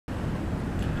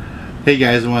Hey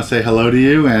guys, I want to say hello to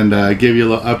you and give you a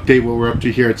little update what we're up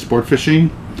to here at Sport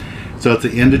Fishing. So it's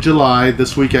the end of July.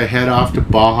 This week I head off to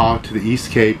Baja to the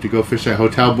East Cape to go fish at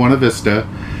Hotel Buena Vista,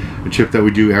 a trip that we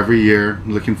do every year.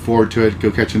 I'm looking forward to it. Go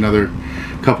catch another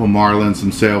couple marlin,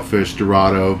 some sailfish,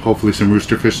 dorado, hopefully some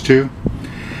roosterfish too.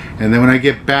 And then when I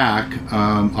get back,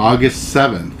 August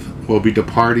 7th, we'll be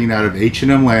departing out of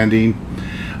H&M Landing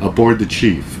aboard the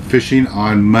Chief, fishing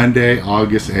on Monday,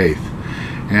 August 8th.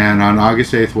 And on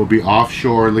August 8th, we'll be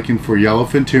offshore looking for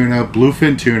yellowfin tuna,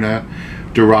 bluefin tuna,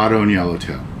 dorado, and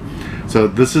yellowtail. So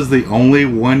this is the only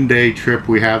one-day trip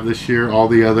we have this year. All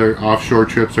the other offshore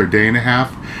trips are day and a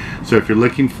half. So if you're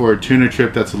looking for a tuna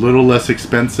trip that's a little less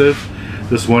expensive,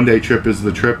 this one-day trip is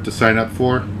the trip to sign up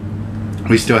for.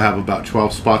 We still have about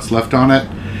 12 spots left on it.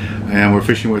 And we're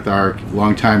fishing with our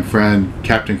longtime friend,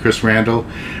 Captain Chris Randall.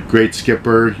 Great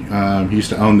skipper. He used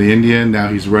to own the Indian. Now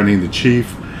he's running the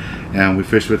Chief. And we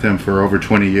fished with him for over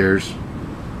 20 years.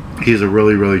 He's a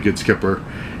really good skipper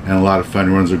and a lot of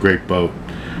fun, runs a great boat.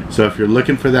 So if you're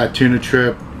looking for that tuna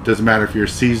trip, doesn't matter if you're a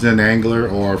seasoned angler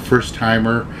or first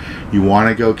timer, you want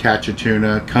to go catch a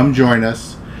tuna, come join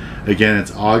us. Again,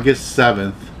 it's August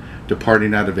 7th,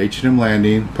 departing out of H&M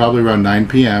Landing, probably around 9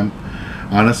 p.m.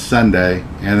 on a Sunday,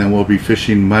 and then we'll be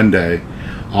fishing Monday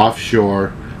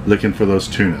offshore looking for those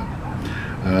tuna.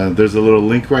 There's a little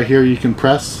link right here you can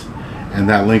press, and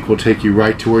that link will take you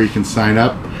right to where you can sign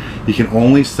up. You can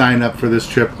only sign up for this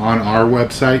trip on our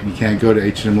website. You can't go to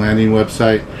H&M Landing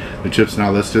website. The trip's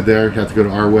not listed there. You have to go to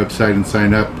our website and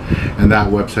sign up, and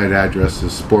that website address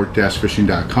is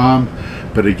sport-fishing.com.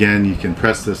 But again, you can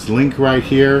press this link right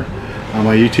here on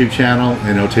my YouTube channel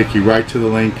and it'll take you right to the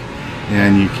link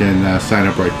and you can sign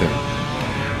up right there.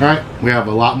 Alright, we have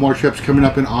a lot more trips coming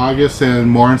up in August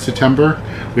and more in September.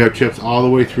 We have trips all the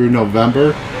way through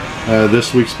November.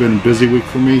 This week's been a busy week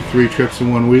for me, 3 trips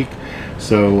in 1 week.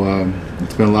 So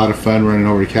it's been a lot of fun running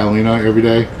over to Catalina every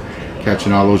day,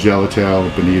 catching all those yellowtail,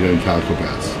 bonita, and calico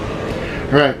bass.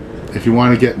 Alright, if you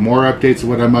want to get more updates of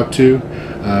what I'm up to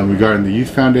regarding the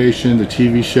Youth Foundation, the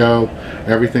TV show,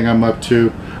 everything I'm up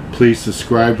to, please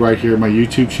subscribe right here on my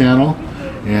YouTube channel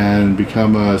and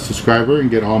become a subscriber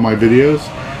and get all my videos.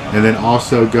 And then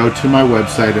also go to my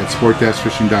website at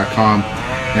sport-fishing.com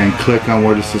and click on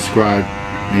where to subscribe,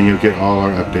 and you'll get all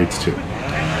our updates too.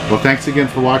 Well, thanks again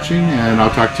for watching, and I'll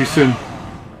talk to you soon.